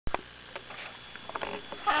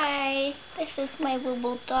Hi, this is my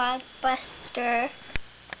little dog, Buster.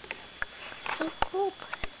 So cool.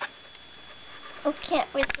 Oh, can't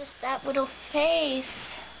resist that little face.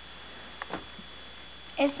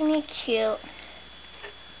 Isn't he cute?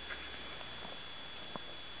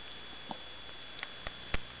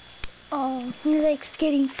 Oh, he likes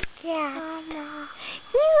getting scratched. Mama.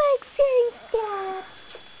 He likes getting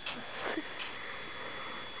scratched.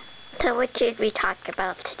 So what should we talk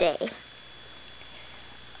about today?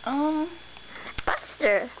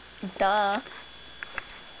 Buster. Duh.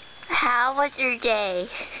 How was your day?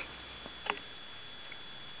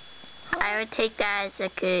 I would take that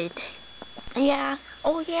as a good. Yeah.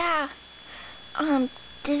 Oh, yeah.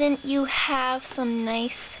 Didn't you have some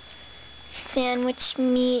nice sandwich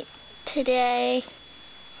meat today?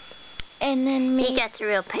 And then He gets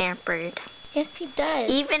real pampered. Yes, he does.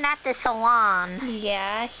 Even at the salon.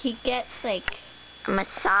 Yeah, he gets like a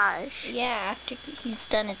massage. Yeah, after he's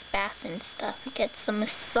done his bath and stuff, he gets a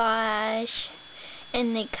massage,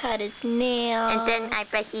 and they cut his nails. And then I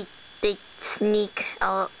bet they sneak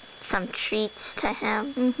some treats to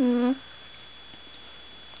him.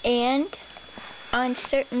 And on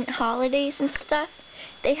certain holidays and stuff,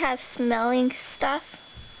 they have smelling stuff.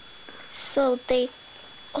 So they,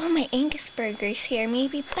 oh, my Angus burger's here.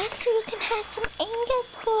 Maybe Buster, you can have some Angus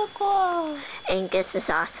burger. Angus is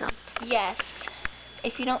awesome. Yes.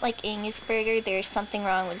 If you don't like Angus burger, there's something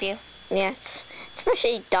wrong with you. Yes.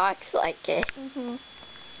 Especially dogs like it.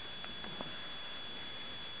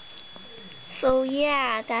 So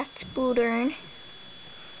yeah, that's Bootern.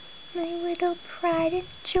 My little pride and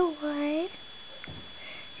joy.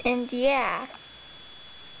 And yeah,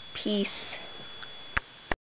 peace.